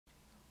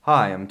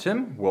Hi, I'm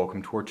Tim,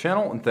 welcome to our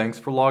channel, and thanks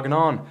for logging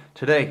on.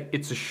 Today,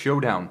 it's a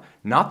showdown.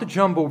 Not the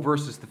Jumbo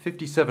versus the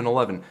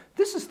 5711.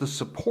 This is the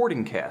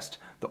supporting cast.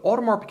 The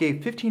Audemars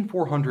Piguet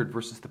 15400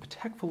 versus the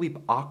Patek Philippe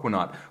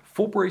Aquanaut.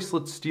 Full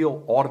bracelet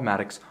steel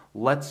automatics.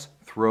 Let's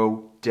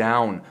throw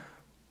down.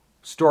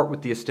 Start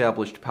with the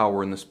established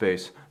power in the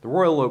space. The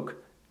Royal Oak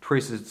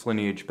traces its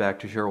lineage back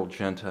to Gerald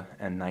Genta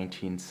and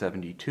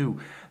 1972.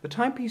 The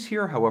timepiece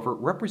here, however,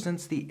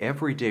 represents the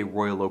everyday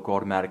Royal Oak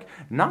automatic,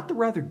 not the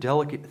rather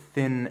delicate,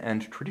 thin,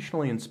 and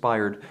traditionally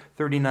inspired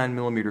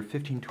 39mm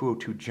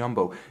 15202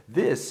 Jumbo.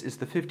 This is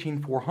the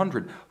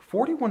 15400,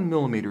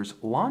 41mm,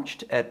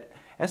 launched at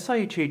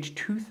SIHH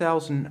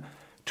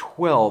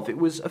 2012. It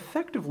was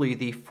effectively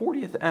the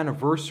 40th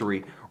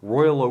anniversary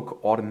Royal Oak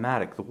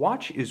automatic. The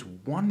watch is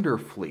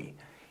wonderfully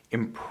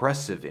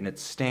impressive in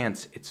its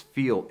stance, its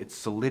feel, its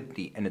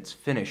solidity, and its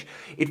finish.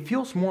 It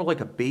feels more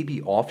like a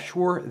baby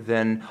offshore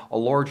than a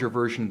larger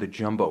version of the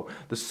Jumbo.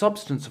 The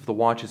substance of the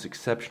watch is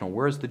exceptional,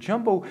 whereas the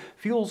Jumbo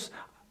feels,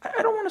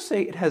 I don't want to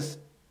say it has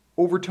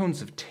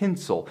overtones of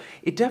tinsel.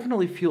 It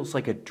definitely feels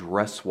like a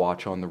dress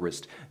watch on the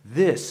wrist.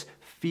 This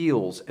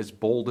feels as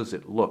bold as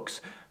it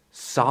looks.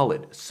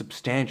 Solid,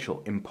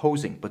 substantial,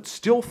 imposing, but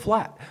still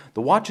flat.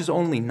 The watch is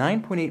only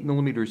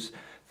 9.8mm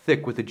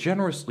thick with a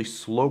generously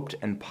sloped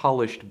and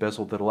polished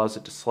bezel that allows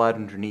it to slide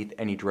underneath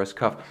any dress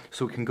cuff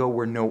so it can go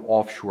where no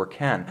offshore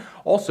can.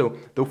 Also,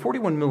 though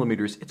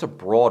 41mm, it's a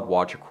broad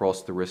watch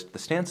across the wrist. The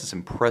stance is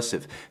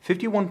impressive.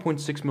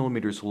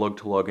 51.6mm lug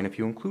to lug, and if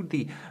you include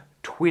the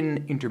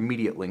twin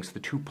intermediate links, the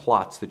two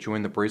plots that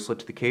join the bracelet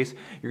to the case,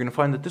 you're going to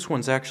find that this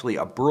one's actually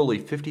a burly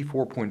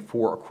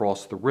 54.4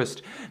 across the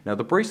wrist. Now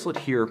the bracelet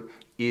here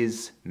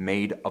is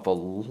made of a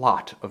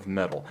lot of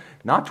metal.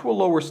 Not to a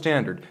lower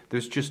standard,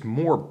 there's just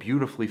more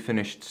beautifully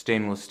finished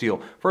stainless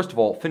steel. First of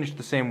all, finished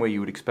the same way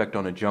you would expect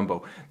on a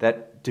Jumbo.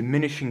 That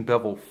diminishing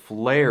bevel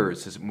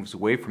flares as it moves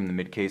away from the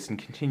midcase and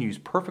continues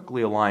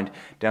perfectly aligned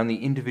down the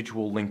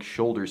individual link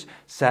shoulders.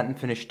 Satin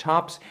finished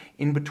tops.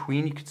 In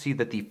between, you can see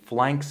that the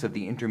flanks of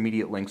the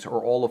intermediate links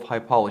are all of high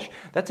polish.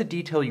 That's a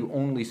detail you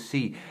only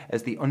see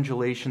as the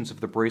undulations of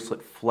the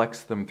bracelet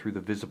flex them through the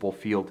visible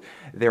field.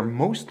 They're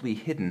mostly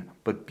hidden,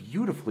 but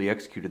beautifully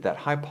executed. That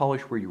high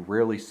polish where you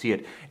rarely see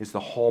it is the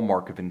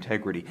hallmark of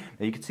integrity.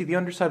 Now you can see the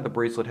underside of the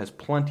bracelet has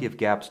plenty of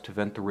gaps to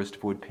vent the wrist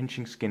fluid,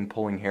 pinching skin,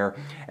 pulling hair,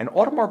 and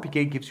Audemars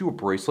Piguet gives you a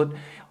bracelet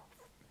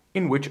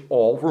in which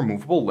all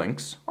removable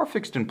links are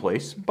fixed in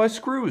place by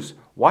screws.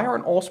 Why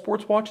aren't all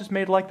sports watches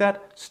made like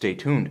that? Stay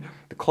tuned.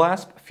 The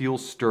clasp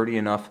feels sturdy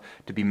enough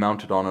to be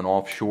mounted on an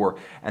offshore,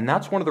 and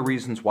that's one of the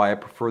reasons why I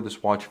prefer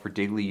this watch for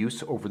daily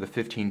use over the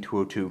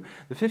 15202.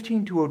 The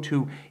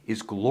 15202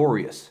 is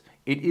glorious.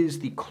 It is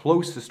the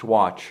closest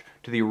watch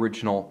to the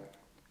original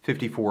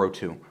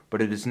 5402,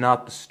 but it is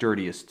not the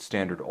sturdiest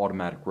standard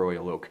automatic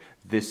Royal Oak.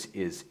 This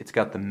is. It's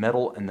got the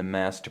metal and the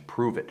mass to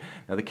prove it.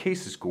 Now the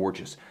case is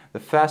gorgeous. The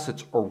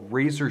facets are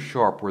razor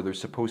sharp where they're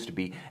supposed to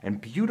be and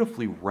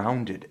beautifully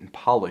rounded and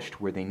polished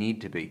where they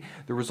need to be.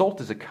 The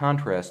result is a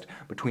contrast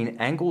between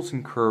angles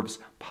and curves,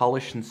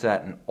 polish and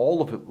satin,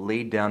 all of it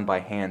laid down by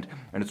hand,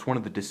 and it's one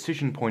of the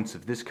decision points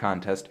of this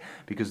contest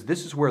because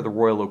this is where the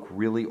Royal Oak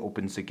really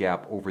opens a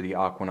gap over the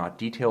Aquanaut.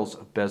 Details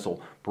of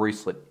bezel,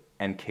 bracelet,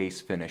 and case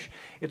finish.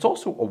 It's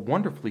also a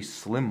wonderfully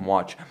slim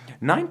watch,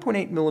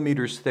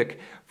 9.8mm thick.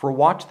 For a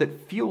watch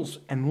that feels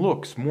and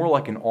looks more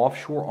like an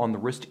offshore on the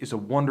wrist is a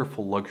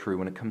wonderful luxury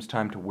when it comes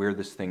time to wear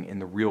this thing in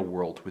the real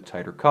world with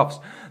tighter cuffs.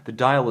 The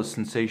dial is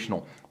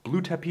sensational.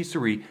 Blue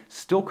tapisserie,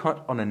 still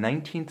cut on a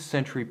 19th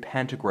century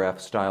pantograph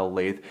style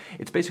lathe.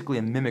 It's basically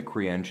a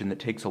mimicry engine that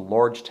takes a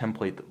large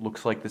template that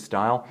looks like this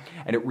dial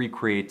and it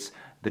recreates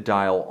the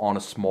dial on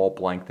a small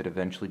blank that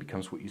eventually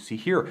becomes what you see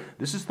here.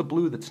 This is the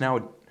blue that's now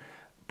a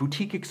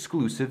boutique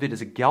exclusive. It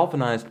is a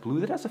galvanized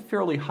blue that has a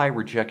fairly high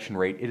rejection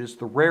rate. It is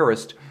the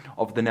rarest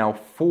of the now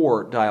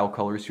 4 dial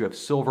colors. You have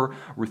silver,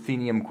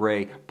 ruthenium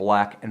gray,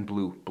 black, and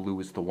blue. Blue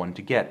is the one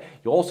to get.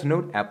 You'll also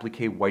note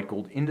applique white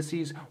gold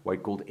indices,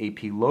 white gold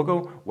AP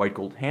logo, white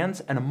gold hands,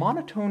 and a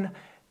monotone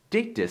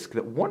date disc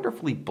that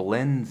wonderfully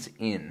blends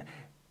in.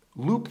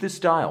 Loop this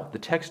dial. The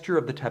texture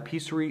of the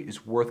tapisserie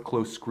is worth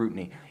close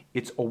scrutiny.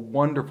 It's a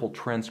wonderful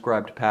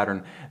transcribed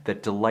pattern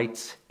that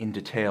delights in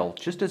detail,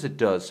 just as it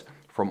does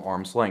from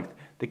arm's length.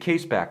 The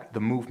case back,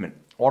 the movement,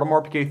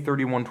 Audemars Piguet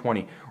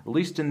 3120,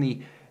 released in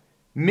the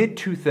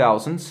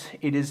mid-2000s.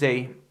 It is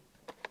a,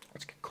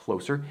 let's get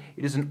closer,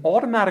 it is an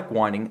automatic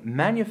winding,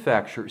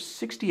 manufacturer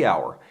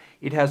 60-hour.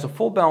 It has a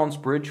full balance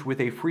bridge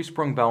with a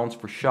free-sprung balance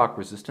for shock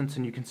resistance,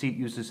 and you can see it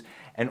uses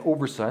an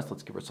oversized,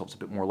 let's give ourselves a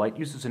bit more light,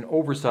 uses an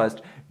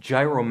oversized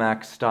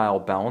Gyromax style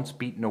balance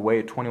beaten away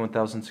at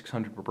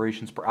 21,600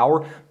 vibrations per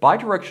hour,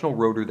 bidirectional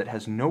rotor that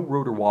has no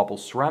rotor wobble,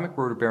 ceramic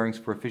rotor bearings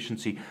for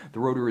efficiency. The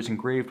rotor is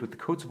engraved with the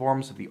coats of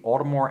arms of the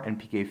Audemars and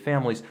Piguet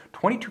families,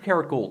 22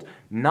 karat gold,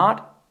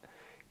 not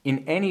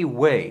in any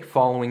way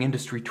following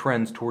industry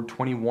trends toward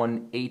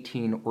 21,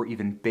 18, or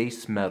even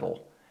base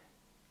metal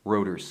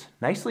rotors.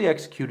 Nicely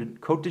executed,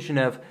 Côte de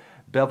Genève,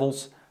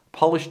 bevels,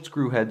 polished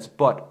screw heads,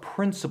 but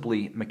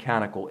principally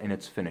mechanical in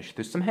its finish.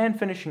 There's some hand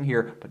finishing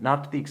here, but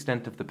not to the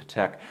extent of the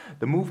Patek.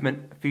 The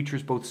movement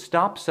features both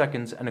stop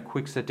seconds and a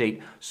quick set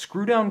date.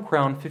 Screw down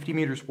crown, 50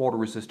 meters water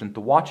resistant. The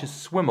watch is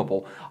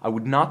swimmable. I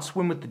would not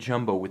swim with the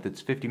Jumbo with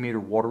its 50-meter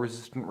water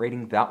resistant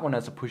rating. That one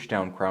has a push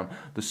down crown.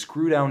 The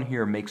screw down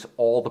here makes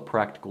all the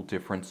practical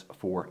difference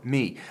for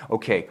me.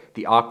 Okay,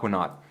 the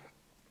Aquanaut.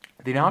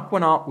 The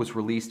Aquanaut was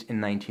released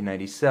in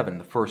 1997,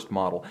 the first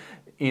model.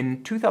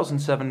 In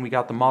 2007, we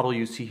got the model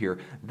you see here.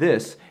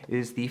 This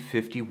is the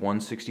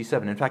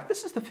 5167. In fact,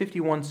 this is the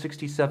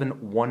 5167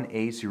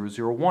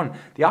 1A-001.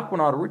 The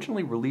Aquanaut,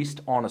 originally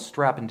released on a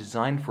strap and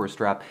designed for a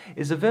strap,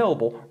 is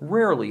available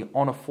rarely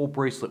on a full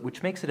bracelet,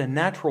 which makes it a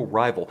natural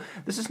rival.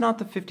 This is not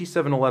the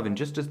 5711,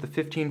 just as the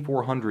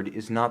 15400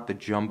 is not the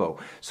Jumbo.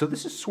 So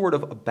this is sort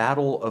of a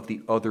battle of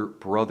the other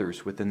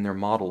brothers within their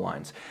model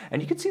lines.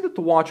 And you can see that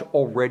the watch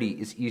already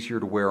is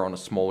easier to wear on a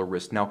smaller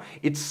wrist. Now,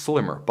 it's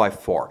slimmer by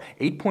far.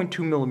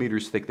 8.2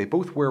 millimeters thick. They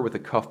both wear with a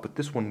cuff, but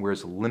this one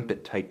wears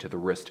limpet tight to the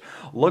wrist.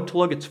 Lug to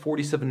lug, it's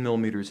 47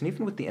 millimeters, and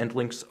even with the end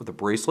links of the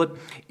bracelet,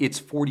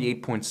 it's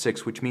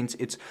 48.6, which means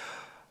it's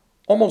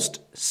almost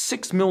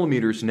 6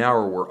 millimeters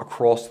narrower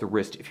across the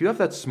wrist. If you have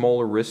that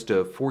smaller wrist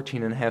of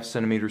 14.5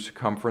 centimeters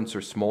circumference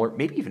or smaller,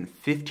 maybe even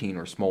 15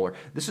 or smaller,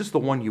 this is the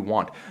one you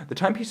want. The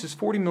timepiece is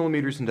 40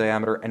 millimeters in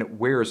diameter, and it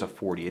wears a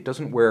 40. It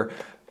doesn't wear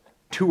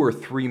 2 or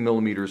 3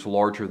 millimeters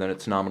larger than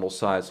its nominal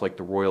size, like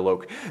the Royal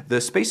Oak.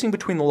 The spacing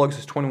between the lugs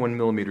is 21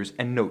 millimeters,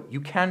 and note,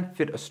 you can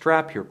fit a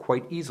strap here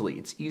quite easily.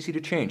 It's easy to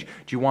change.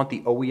 Do you want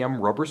the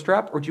OEM rubber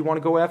strap, or do you want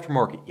to go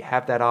aftermarket? You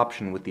have that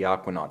option with the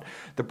Aquanaut.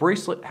 The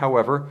bracelet,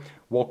 however,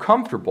 while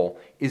comfortable,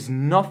 is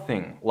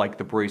nothing like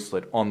the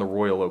bracelet on the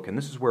Royal Oak, and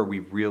this is where we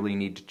really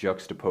need to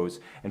juxtapose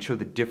and show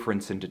the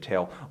difference in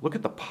detail. Look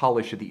at the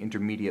polish of the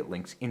intermediate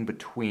links in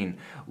between.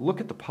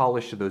 Look at the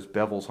polish of those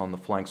bevels on the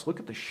flanks. Look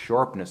at the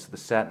sharpness of the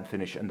satin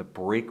finish and the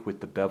break with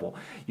the bevel.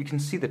 You can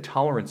see the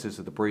tolerances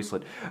of the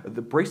bracelet.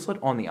 The bracelet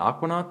on the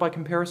Aquanaut, by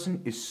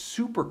comparison, is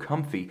super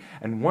comfy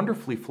and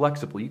wonderfully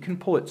flexible. You can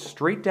pull it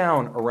straight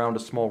down around a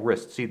small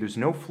wrist. See, there's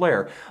no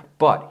flare,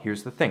 but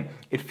here's the thing.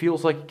 It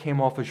feels like it came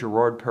off a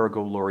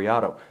Girard-Perregaux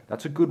Laureato.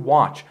 That's a good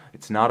watch.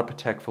 It's not a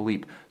Patek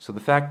Philippe. So the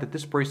fact that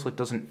this bracelet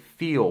doesn't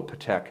feel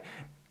Patek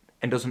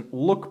and doesn't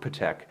look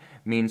Patek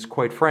means,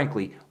 quite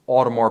frankly,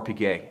 Audemars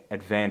Piguet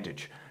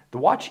advantage. The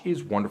watch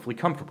is wonderfully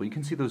comfortable. You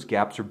can see those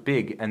gaps are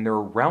big, and there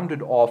are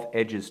rounded off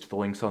edges to the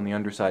links on the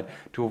underside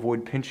to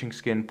avoid pinching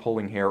skin,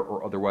 pulling hair,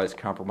 or otherwise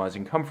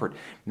compromising comfort.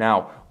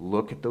 Now,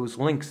 look at those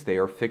links. They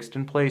are fixed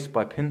in place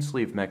by pin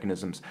sleeve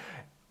mechanisms.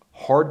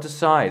 Hard to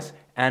size,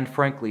 and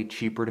frankly,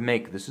 cheaper to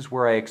make. This is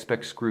where I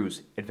expect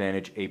screws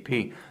advantage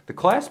AP. The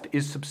clasp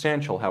is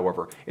substantial,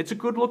 however. It's a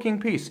good-looking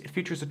piece. It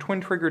features a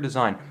twin-trigger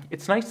design.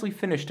 It's nicely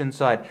finished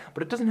inside,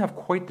 but it doesn't have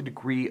quite the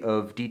degree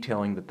of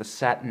detailing that the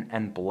satin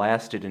and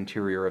blasted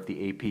interior of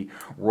the AP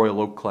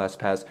Royal Oak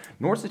clasp has,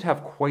 nor does it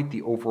have quite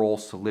the overall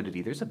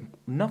solidity. There's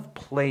enough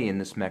play in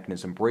this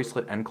mechanism,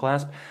 bracelet and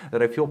clasp,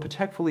 that I feel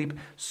Patek Philippe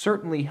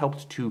certainly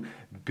helped to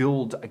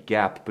build a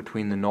gap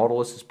between the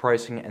Nautilus's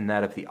pricing and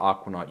that of the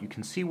Aquanaut. You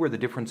can see where the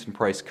difference in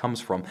price comes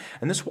from,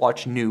 and this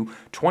watch new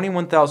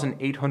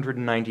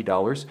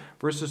 $21,890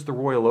 versus the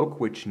Royal Oak,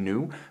 which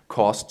new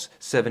costs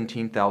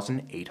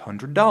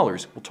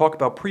 $17,800. We'll talk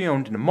about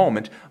pre-owned in a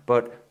moment,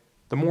 but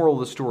the moral of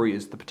the story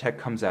is the Patek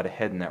comes out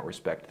ahead in that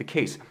respect. The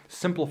case,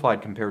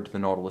 simplified compared to the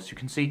Nautilus. You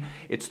can see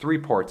it's 3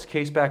 parts,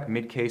 case back,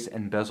 mid-case,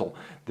 and bezel.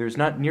 There's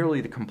not nearly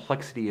the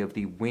complexity of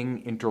the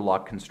wing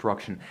interlock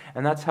construction,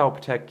 and that's how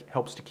Patek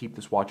helps to keep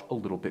this watch a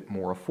little bit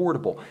more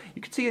affordable.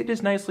 You can see it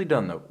is nicely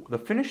done, though. The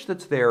finish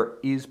that's there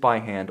is by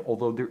hand,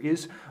 although there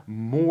is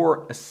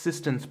more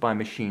assistance by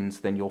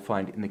machines than you'll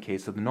find in the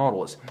case of the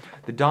Nautilus.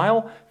 The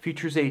dial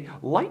features a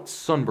light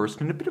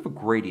sunburst and a bit of a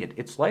gradient.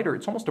 It's lighter,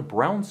 it's almost a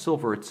brown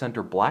silver at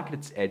center, black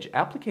at its edge,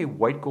 applique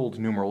white gold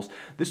numerals.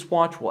 This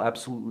watch will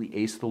absolutely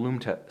ace the lume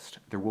test.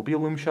 There will be a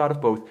lume shot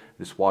of both.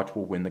 This watch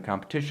will win the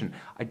competition.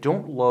 I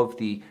don't love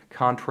the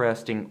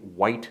contrasting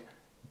white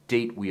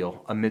date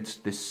wheel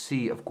amidst this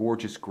sea of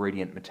gorgeous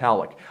gradient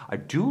metallic. I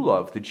do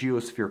love the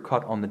geosphere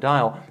cut on the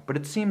dial, but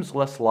it seems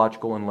less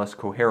logical and less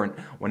coherent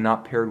when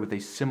not paired with a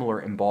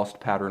similar embossed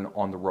pattern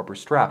on the rubber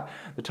strap.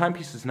 The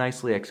timepiece is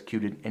nicely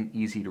executed and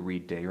easy to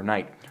read day or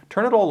night.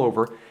 Turn it all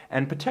over,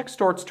 and Patek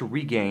starts to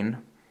regain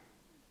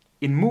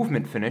in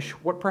movement finish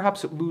what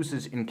perhaps it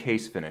loses in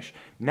case finish.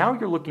 Now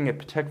you're looking at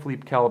Patek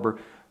Philippe caliber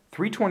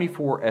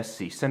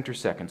 324SC, center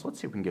seconds.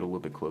 Let's see if we can get a little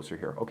bit closer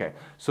here. Okay,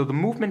 so the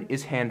movement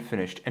is hand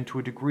finished, and to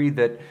a degree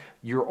that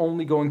you're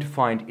only going to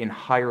find in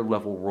higher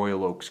level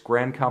Royal Oaks,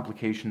 grand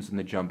complications in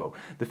the Jumbo.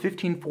 The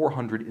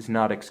 15400 is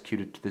not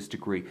executed to this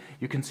degree.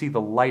 You can see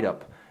the light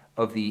up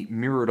of the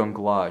mirrored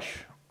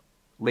anglage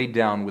laid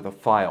down with a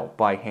file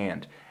by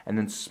hand and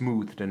then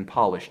smoothed and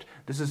polished.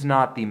 This is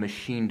not the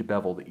machined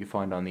bevel that you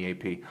find on the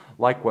AP.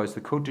 Likewise, the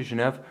Côte de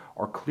Genève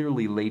are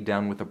clearly laid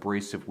down with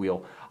abrasive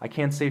wheel. I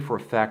can't say for a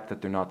fact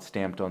that they're not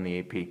stamped on the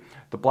AP.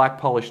 The black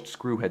polished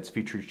screw heads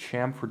feature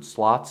chamfered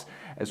slots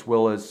as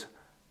well as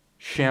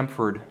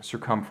chamfered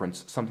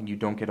circumference, something you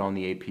don't get on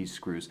the AP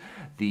screws.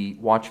 The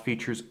watch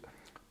features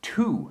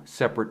two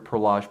separate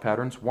perlage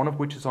patterns, one of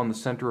which is on the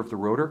center of the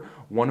rotor,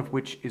 one of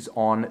which is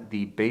on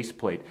the base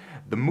plate.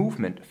 The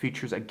movement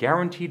features a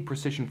guaranteed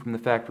precision from the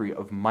factory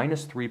of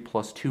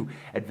 -3+2.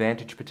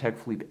 Advantage Patek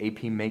Philippe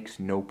AP makes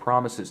no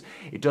promises.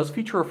 It does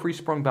feature a free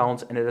sprung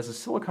balance, and it has a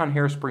silicone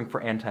hairspring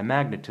for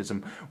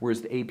anti-magnetism,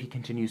 whereas the AP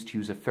continues to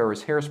use a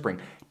ferrous hairspring.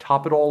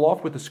 Top it all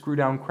off with a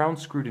screw-down crown,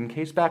 screwed-in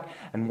caseback,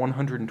 and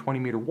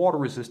 120-meter water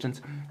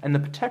resistance, and the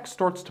Patek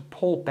starts to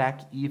pull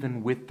back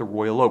even with the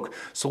Royal Oak.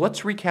 So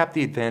let's recap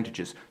the advantages,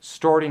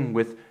 starting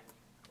with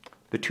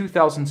the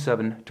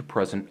 2007 to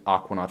present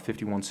Aquanaut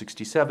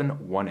 5167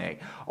 1A,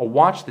 a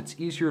watch that's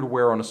easier to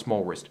wear on a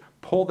small wrist.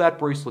 Pull that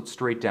bracelet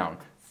straight down,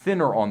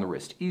 thinner on the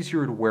wrist,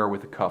 easier to wear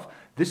with a cuff.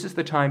 This is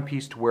the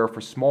timepiece to wear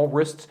for small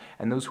wrists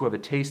and those who have a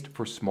taste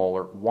for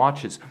smaller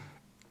watches.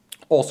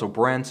 Also,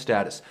 brand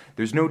status.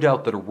 There's no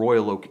doubt that a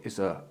Royal Oak is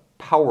a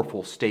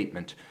powerful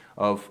statement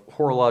of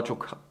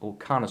horological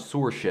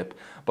connoisseurship,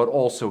 but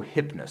also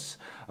hipness.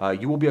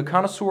 You will be a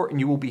connoisseur and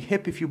you will be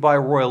hip if you buy a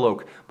Royal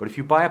Oak, but if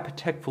you buy a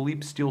Patek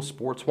Philippe steel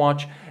sports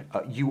watch,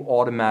 you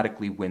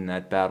automatically win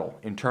that battle.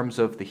 In terms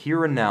of the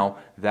here and now,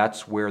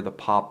 that's where the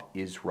pop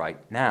is right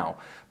now.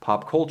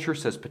 Pop culture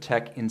says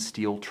Patek in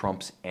steel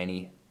trumps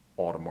any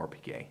Audemars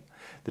Piguet.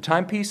 The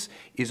timepiece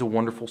is a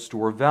wonderful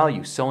store of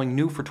value, selling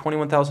new for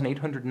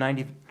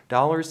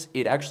 $21,890.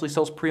 It actually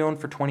sells pre-owned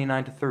for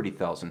 $29,000 to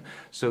 $30,000.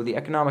 So the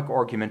economic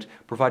argument,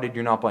 provided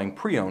you're not buying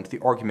pre-owned, the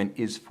argument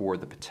is for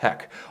the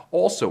Patek.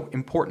 Also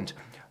important,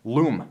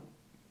 lume,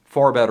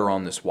 far better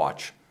on this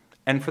watch.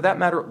 And for that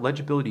matter,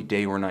 legibility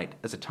day or night.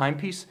 As a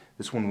timepiece,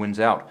 this one wins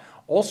out.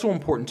 Also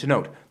important to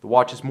note, the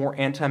watch is more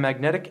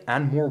anti-magnetic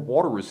and more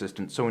water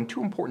resistant, so in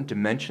two important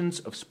dimensions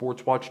of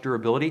sports watch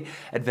durability,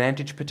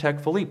 advantage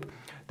Patek Philippe.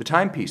 The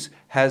timepiece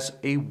has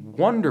a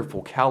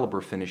wonderful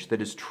caliber finish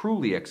that is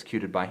truly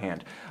executed by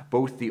hand,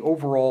 both the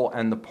overall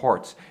and the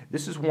parts.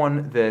 This is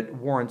one that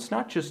warrants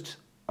not just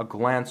a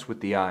glance with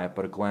the eye,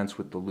 but a glance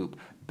with the loupe.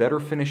 Better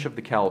finish of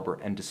the caliber,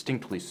 and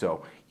distinctly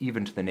so,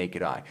 even to the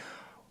naked eye.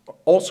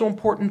 Also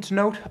important to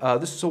note,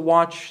 this is a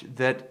watch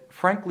that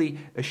frankly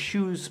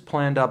eschews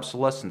planned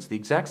obsolescence. The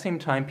exact same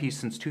timepiece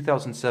since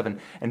 2007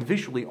 and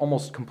visually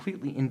almost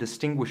completely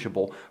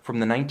indistinguishable from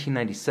the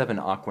 1997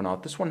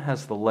 Aquanaut. This one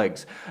has the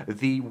legs.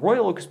 The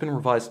Royal Oak has been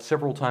revised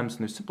several times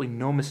and there's simply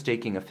no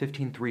mistaking a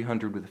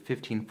 15300 with a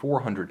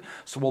 15400.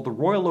 So while the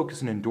Royal Oak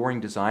is an enduring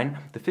design,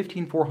 the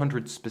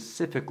 15400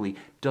 specifically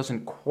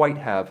doesn't quite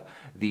have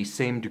the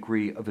same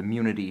degree of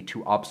immunity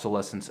to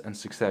obsolescence and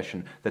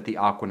succession that the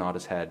Aquanaut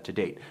has had to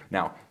date.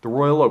 Now, the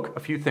Royal Oak, a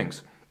few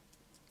things.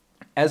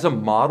 As a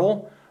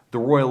model, the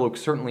Royal Oak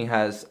certainly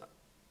has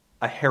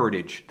a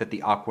heritage that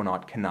the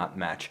Aquanaut cannot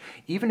match.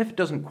 Even if it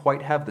doesn't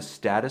quite have the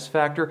status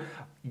factor,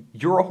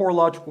 you're a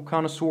horological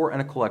connoisseur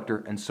and a collector,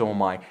 and so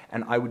am I,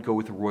 and I would go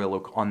with the Royal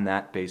Oak on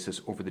that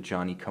basis over the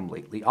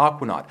Johnny-come-lately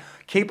Aquanaut.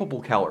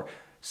 Capable caliber,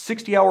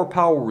 60-hour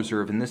power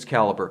reserve in this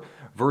caliber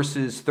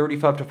versus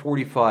 35 to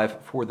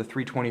 45 for the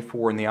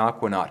 324 in the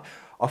Aquanaut.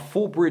 A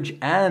full bridge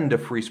and a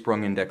free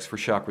sprung index for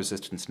shock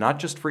resistance, not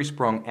just free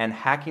sprung, and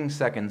hacking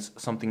seconds,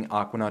 something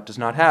Aquanaut does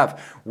not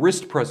have.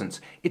 Wrist presence,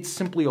 it's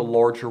simply a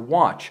larger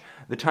watch.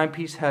 The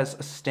timepiece has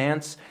a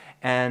stance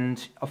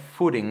and a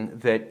footing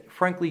that,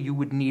 frankly, you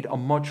would need a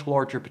much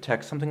larger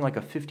Patek, something like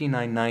a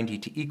 5990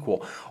 to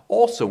equal.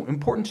 Also,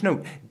 important to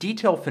note,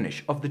 detail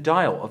finish of the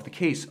dial, of the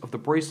case, of the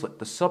bracelet,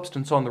 the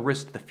substance on the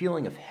wrist, the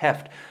feeling of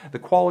heft, the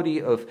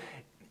quality of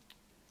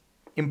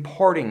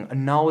imparting a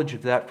knowledge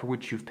of that for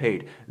which you've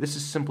paid. This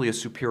is simply a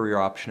superior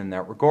option in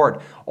that regard.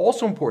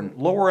 Also important,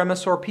 lower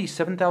MSRP,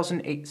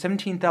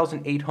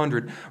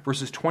 $17,800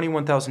 versus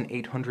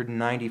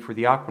 $21,890 for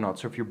the Aquanaut.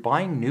 So if you're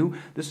buying new,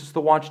 this is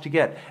the watch to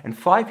get. And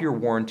 5-year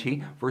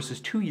warranty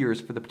versus 2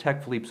 years for the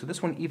Patek Philippe. So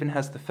this one even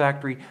has the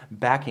factory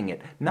backing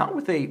it. Not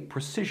with a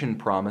precision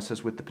promise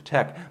as with the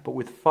Patek, but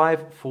with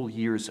 5 full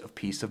years of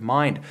peace of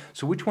mind.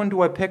 So which one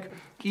do I pick?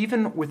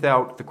 Even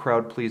without the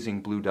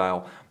crowd-pleasing blue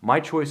dial, my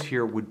choice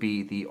here would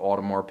be the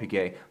Audemars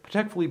Piguet.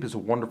 Patek Philippe is a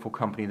wonderful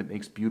company that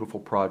makes beautiful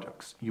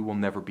products. You will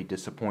never be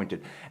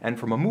disappointed. And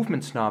from a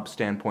movement snob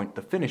standpoint,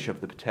 the finish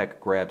of the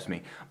Patek grabs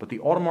me. But the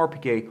Audemars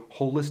Piguet,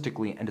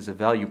 holistically and as a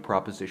value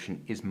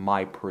proposition, is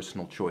my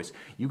personal choice.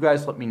 You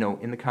guys let me know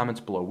in the comments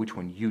below which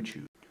one you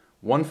choose.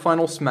 One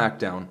final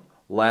smackdown.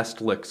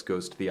 Last licks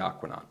goes to the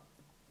Aquanaut.